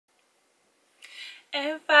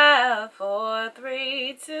And 5, 4,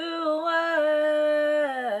 3, 2,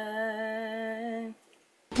 1.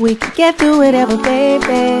 We can get through whatever,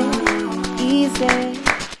 baby. Easy.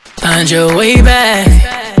 Find your way back.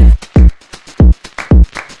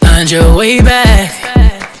 Find your way back.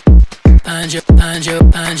 Find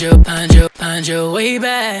your way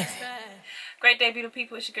back. Great day, beautiful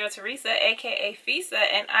people. It's your girl Teresa, aka Fisa,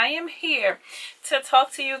 and I am here to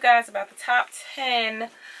talk to you guys about the top 10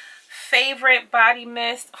 favorite body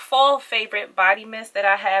mist, fall favorite body mist that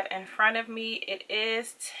I have in front of me. It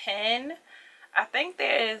is 10. I think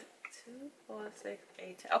there is 2, 4, 6,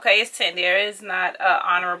 8, 10. Okay, it's 10. There is not an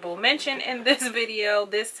honorable mention in this video.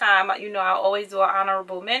 This time, you know, I always do an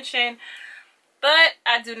honorable mention, but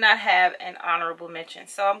I do not have an honorable mention.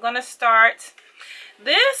 So I'm going to start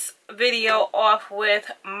this video off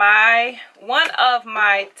with one of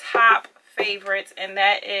my top favorites, and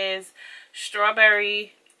that is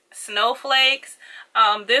Strawberry Snowflakes.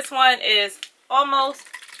 This one is almost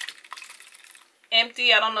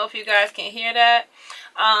empty. I don't know if you guys can hear that.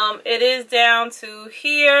 It is down to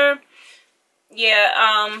here.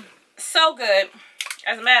 Yeah, so good.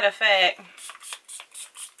 As a matter of fact,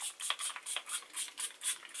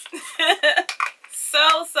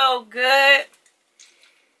 so good.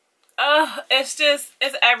 Oh, it's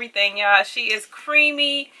everything, y'all. She is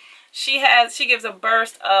creamy. She gives a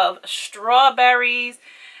burst of strawberries.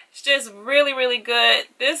 It's just really good.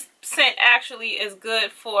 This scent actually is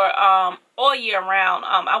good for all year round.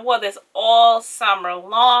 I wore this all summer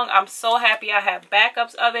long. I'm so happy I have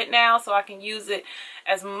backups of it now, so I can use it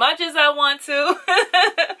as much as I want to.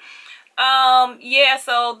 Yeah,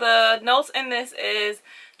 so the notes in this is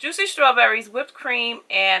juicy strawberries, whipped cream,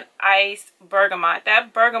 and iced bergamot.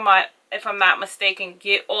 That bergamot, if I'm not mistaken,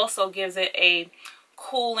 also gives it a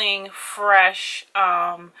cooling, fresh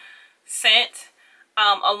scent,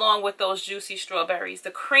 along with those juicy strawberries. The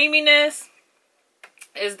creaminess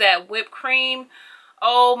is that whipped cream.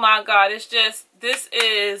 Oh my god, this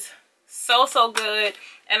is so good,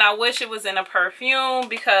 and I wish it was in a perfume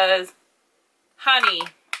because, honey,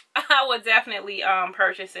 I would definitely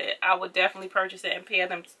purchase it. I would definitely purchase it and pair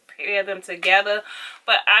them together.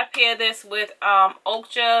 But I pair this with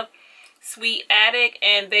Okja Sweet Attic,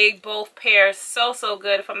 and they both pair so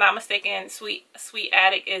good. If I'm not mistaken, Sweet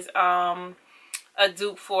Attic is a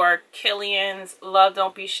dupe for Kilian's Love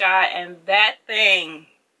Don't Be Shy, and that thing,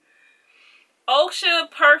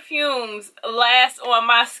 Okja perfumes last on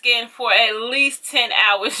my skin for at least 10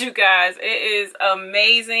 hours, you guys. It is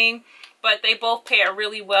amazing. But they both pair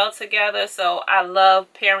really well together, so I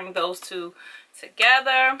love pairing those two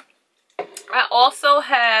together. I also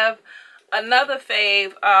have another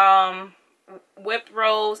fave, Whipped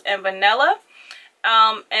Rose and Vanilla.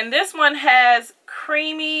 And this one has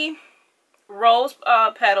creamy rose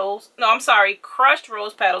petals. No, I'm sorry, crushed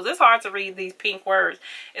rose petals. It's hard to read these pink words.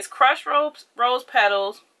 It's crushed rose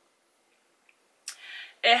petals.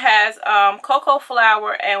 It has cocoa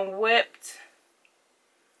flour and whipped...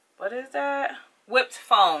 what is that? Whipped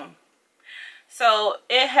foam. So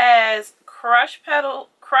it has crushed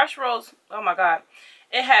rose, oh my god.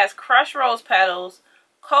 It has crushed rose petals,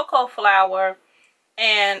 cocoa flour,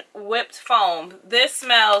 and whipped foam. This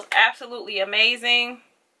smells absolutely amazing.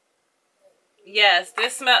 Yes,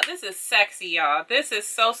 this is sexy, y'all. This is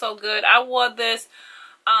so good. I wore this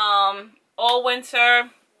all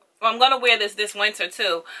winter. Well, I'm going to wear this winter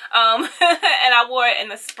too. And I wore it in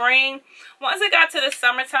the spring. Once it got to the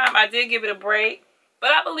summertime, I did give it a break.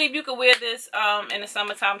 But I believe you could wear this in the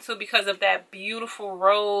summertime too because of that beautiful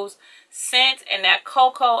rose scent and that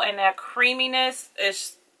cocoa and that creaminess.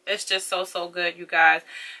 It's just so good, you guys.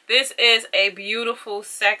 This is a beautiful,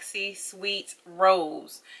 sexy, sweet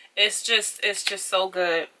rose. It's just so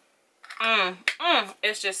good.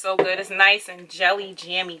 It's just so good. It's nice and jelly,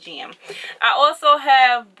 jammy jam. I also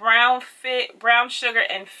have brown sugar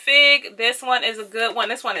and fig. This one is a good one.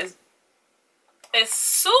 This one is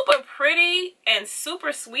super pretty and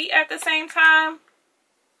super sweet at the same time.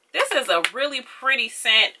 This is a really pretty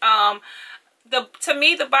scent. To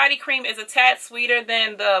me, the body cream is a tad sweeter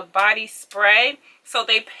than the body spray, so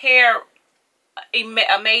they pair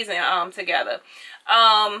amazing together.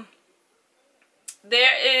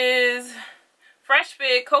 There is fresh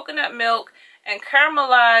fig, coconut milk, and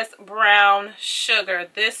caramelized brown sugar.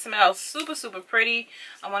 This smells super pretty.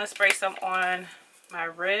 I want to spray some on my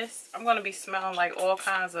wrist. I'm going to be smelling like all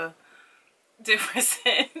kinds of different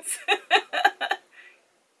scents.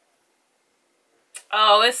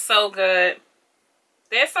 Oh, it's so good.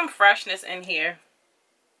 There's some freshness in here.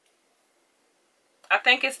 I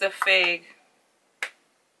think it's the fig.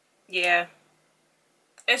 Yeah.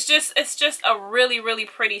 It's just a really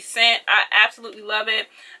pretty scent. I absolutely love it.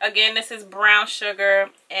 Again, this is brown sugar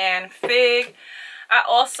and fig. I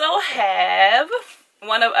also have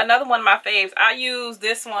another one of my faves. I use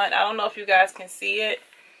this one. I don't know if you guys can see it.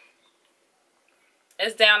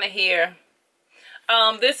 It's down to here.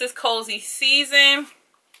 This is Cozy Season.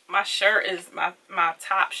 My shirt is my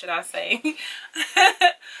top, should I say.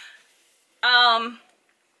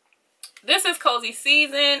 This is Cozy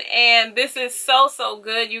Season, and this is so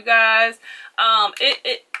good, you guys.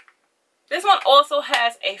 This one also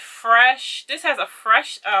has a fresh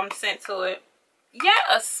scent to it. Yeah,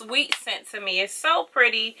 a sweet scent to me. It's so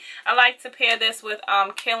pretty. I like to pair this with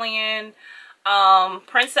Killian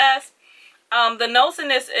Princess. The notes in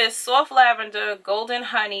this is soft lavender, golden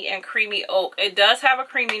honey, and creamy oak. It does have a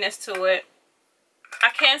creaminess to it. I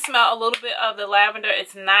can smell a little bit of the lavender.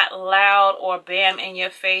 It's not loud or bam in your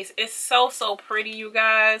face. It's so pretty, you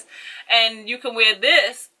guys. And you can wear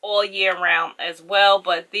this all year round as well,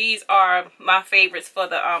 but these are my favorites for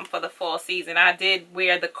the fall season. I did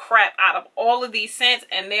wear the crap out of all of these scents,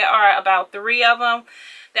 and there are about 3 of them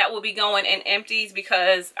that will be going in empties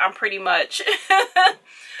because I'm pretty much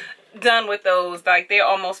done with those. Like, they're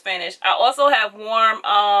almost finished. I also have warm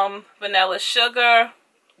vanilla sugar.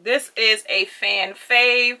 This is a fan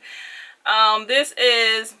fave. This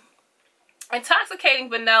is intoxicating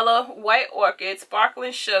vanilla, white orchid,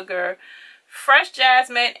 sparkling sugar, fresh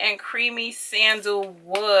jasmine, and creamy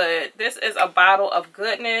sandalwood. This is a bottle of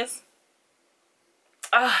goodness.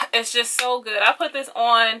 It's just so good. I put this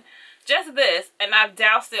on, just this, and I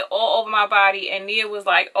doused it all over my body, and Nia was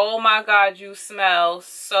like, oh my god, you smell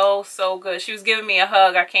so good. She was giving me a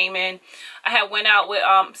hug. I came in, I had went out with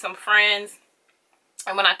some friends,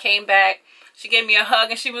 and when I came back, she gave me a hug,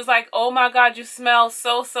 and she was like, oh my god, you smell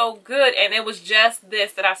so good. And it was just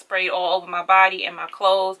this that I sprayed all over my body and my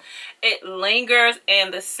clothes. It lingers,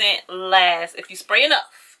 and the scent lasts if you spray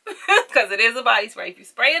enough. Because it is a body spray. If you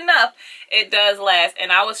spray enough, it does last.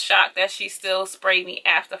 And I was shocked that she still sprayed me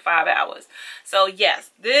after 5 hours. So yes,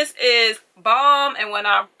 this is bomb. And when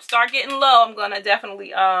I start getting low, I'm going to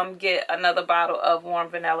definitely get another bottle of warm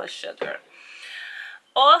vanilla sugar.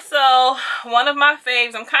 Also, one of my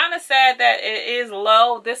faves, I'm kind of sad that it is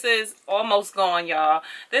low. This is almost gone, y'all.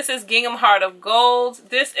 This is Gingham Heart of Gold.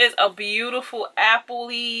 This is a beautiful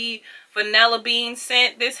appley vanilla bean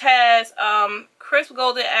scent. This has crisp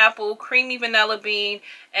golden apple, creamy vanilla bean,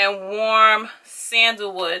 and warm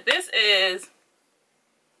sandalwood. This is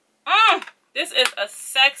a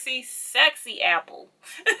sexy apple.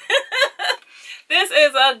 This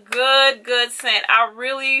is a good scent. I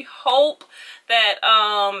really hope that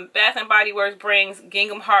Bath and Body Works brings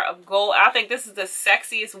Gingham Heart of Gold. I think this is the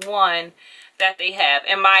sexiest one that they have,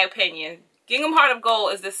 in my opinion. Gingham Heart of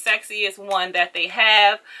Gold is the sexiest one that they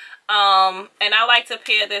have. And I like to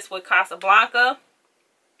pair this with Casablanca.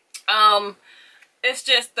 It's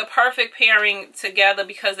just the perfect pairing together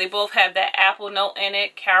because they both have that apple note in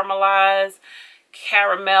it, caramelized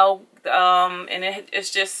caramel, and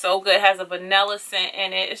it's just so good. It has a vanilla scent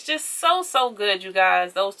in it. It's just so good, you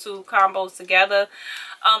guys, those two combos together.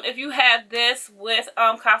 If you have this with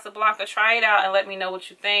Casablanca, try it out and let me know what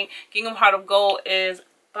you think. Gingham Heart of Gold is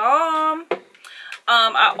bomb.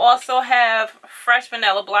 I also have Fresh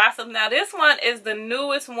Vanilla Blossom. Now this one is the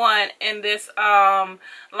newest one in this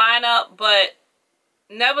lineup, but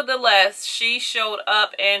nevertheless, she showed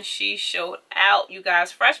up and she showed out, you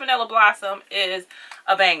guys. Fresh Vanilla Blossom is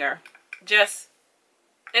a banger.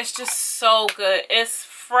 It's just so good. It's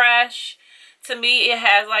fresh. To me, it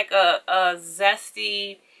has like a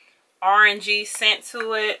zesty, orangey scent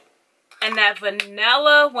to it. And that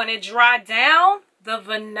vanilla, when it dried down, the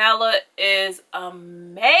vanilla is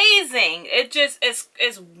amazing. It just,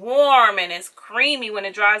 it's warm and it's creamy when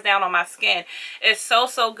it dries down on my skin. It's so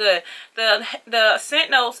good. The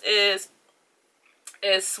scent notes is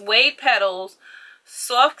suede petals,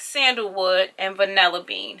 soft sandalwood, and vanilla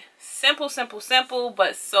bean. Simple,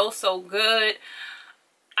 but so good.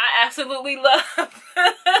 I absolutely love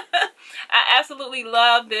I absolutely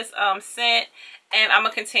love this scent, and I'm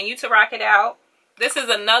gonna continue to rock it out. This is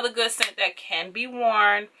another good scent that can be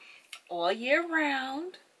worn all year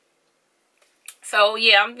round. So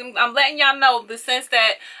yeah, I'm letting y'all know the scents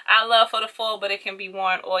that I love for the fall, but it can be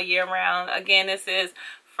worn all year round. Again, this is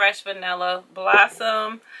Fresh Vanilla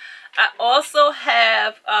Blossom. I also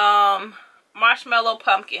have Marshmallow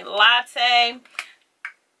Pumpkin Latte.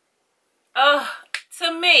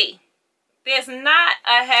 To me, there's not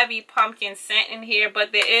a heavy pumpkin scent in here,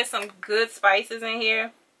 but there is some good spices in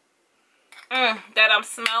here that I'm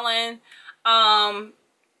smelling. The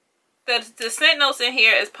scent notes in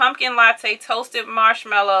here is pumpkin latte, toasted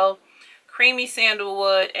marshmallow, creamy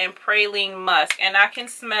sandalwood and praline musk. And I can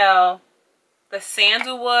smell the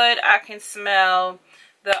sandalwood, I can smell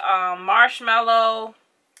the marshmallow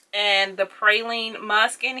and the praline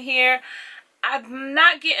musk in here. I'm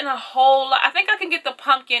not getting a whole lot. I think I can get the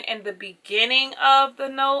pumpkin in the beginning of the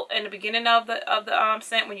note, in the beginning of the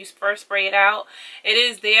scent when you first spray it out. It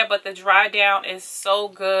is there, but the dry down is so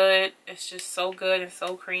good. It's just so good and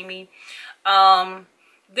so creamy.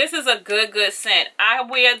 This is a good scent. I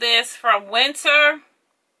wear this from winter.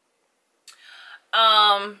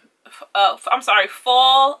 I'm sorry,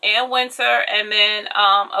 fall and winter, and then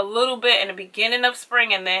a little bit in the beginning of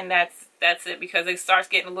spring, and then that's it, because it starts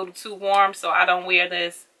getting a little too warm, so I don't wear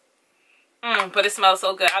this. But it smells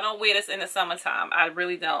so good. I don't wear this in the summertime. I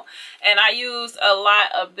really don't. And I use a lot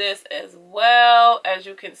of this as well, as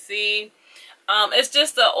you can see. It's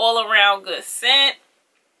just an all-around good scent.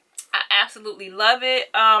 I absolutely love it.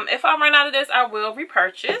 If I run out of this, I will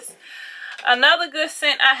repurchase. Another good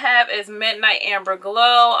scent I have is Midnight Amber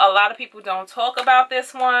Glow. A lot of people don't talk about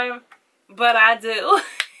this one, but I do.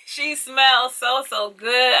 She smells so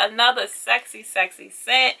good. Another sexy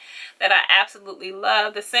scent that I absolutely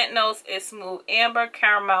love. The scent notes is smooth amber,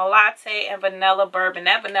 caramel latte, and vanilla bourbon.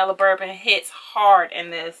 That vanilla bourbon hits hard in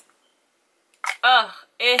this.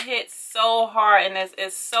 It hits so hard in this.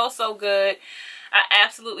 It's so good. I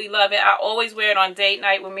absolutely love it. I always wear it on date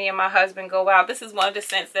night when me and my husband go out. This is one of the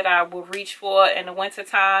scents that I will reach for in the winter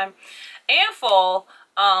time and fall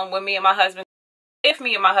when me and my husband. If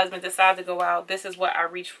me and my husband decide to go out, this is what I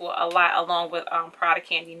reach for a lot, along with Prada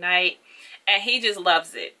Candy Night. And he just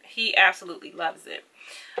loves it. He absolutely loves it.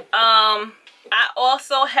 I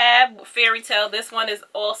also have Fairy Tale. This one is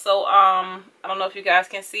also, I don't know if you guys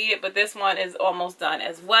can see it, but this one is almost done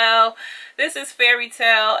as well. This is Fairy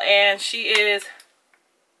Tale, and she is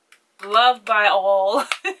loved by all.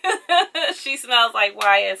 She smells like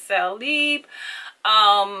YSL Libre.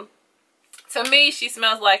 To me, she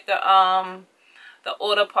smells like the Eau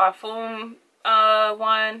de Parfum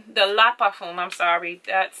one, the La Parfum, I'm sorry,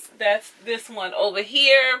 that's this one over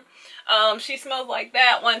here. She smells like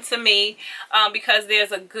that one to me, because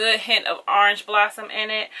there's a good hint of orange blossom in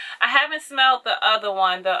it. I haven't smelled the other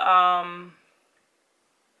one, the I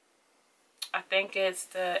think it's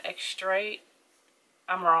the Extrait.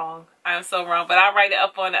 I'm wrong, I'm so wrong, but I'll write it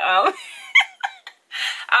up on the I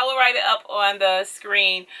will write it up on the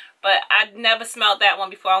screen. But I never smelled that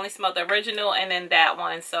one before. I only smelled the original and then that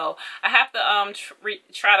one. So I have to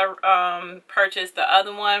try to purchase the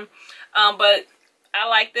other one. But I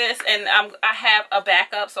like this, and I have a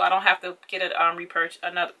backup, so I don't have to get it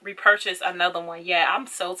repurchase another one. Yeah, I'm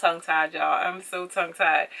so tongue-tied, y'all. I'm so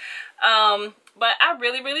tongue-tied. But I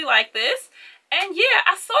really like this. And yeah,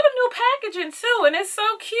 I saw the new packaging too, and it's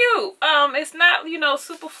so cute. It's not, you know,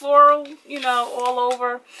 super floral, you know, all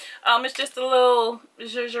over. It's just a little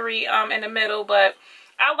zhuzhery in the middle, but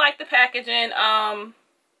I like the packaging.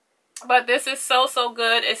 But this is so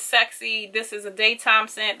good. It's sexy. This is a daytime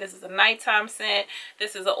scent. This is a nighttime scent.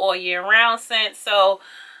 This is an all year round scent. So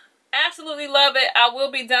absolutely love it. I will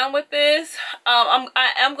be done with this.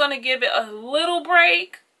 I am gonna give it a little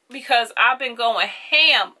break because I've been going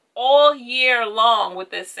ham all year long with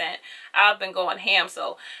this scent. I've been going ham.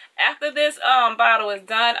 So after this bottle is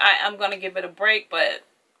done, I am going to give it a break, but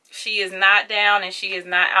she is not down and she is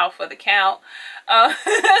not out for the count. The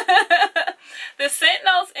scent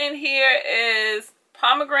notes in here is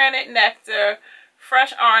pomegranate nectar,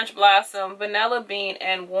 fresh orange blossom, vanilla bean,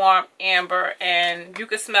 and warm amber. And you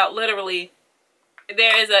can smell, literally,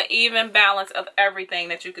 there is an even balance of everything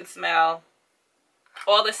that you can smell.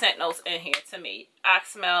 All the scent notes in here to me. I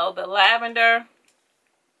smell the lavender.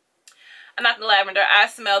 Not the lavender. I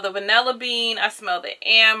smell the vanilla bean. I smell the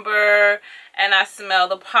amber. And I smell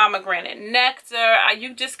the pomegranate nectar.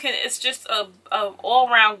 You just can, it's just a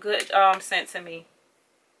all-around good scent to me.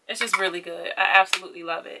 It's just really good. I absolutely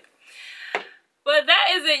love it. But that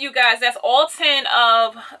is it, you guys. That's all 10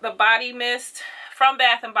 of the body mist from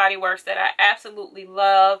Bath & Body Works that I absolutely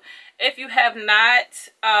love. If you have not,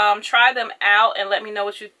 try them out and let me know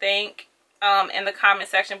what you think in the comment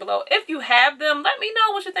section below. If you have them, let me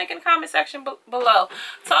know what you think in the comment section below.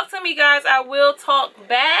 Talk to me, guys. I will talk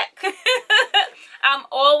back. I'm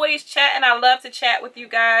always chatting. I love to chat with you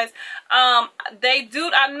guys. They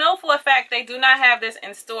do, I know for a fact they do not have this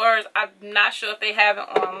in stores. I'm not sure if they have it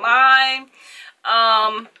online.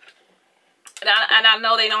 And I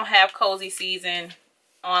know they don't have Cozy Season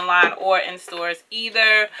online or in stores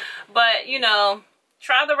either, but you know,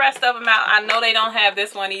 try the rest of them out. I know they don't have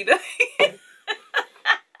this one either. But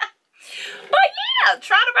yeah,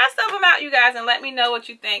 try the rest of them out, you guys, and let me know what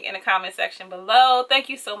you think in the comment section below. Thank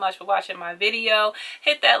you so much for watching my video.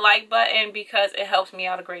 Hit that like button because it helps me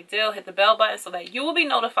out a great deal. Hit the bell button so that you will be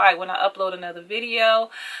notified when I upload another video.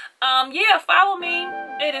 Yeah, follow me.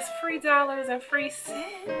 It is free dollars and free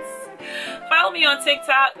cents. Follow me on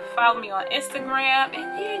TikTok. Follow me on Instagram.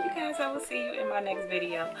 And yeah, you guys, I will see you in my next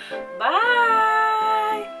video.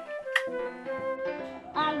 Bye.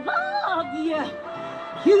 I love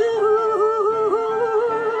you. You.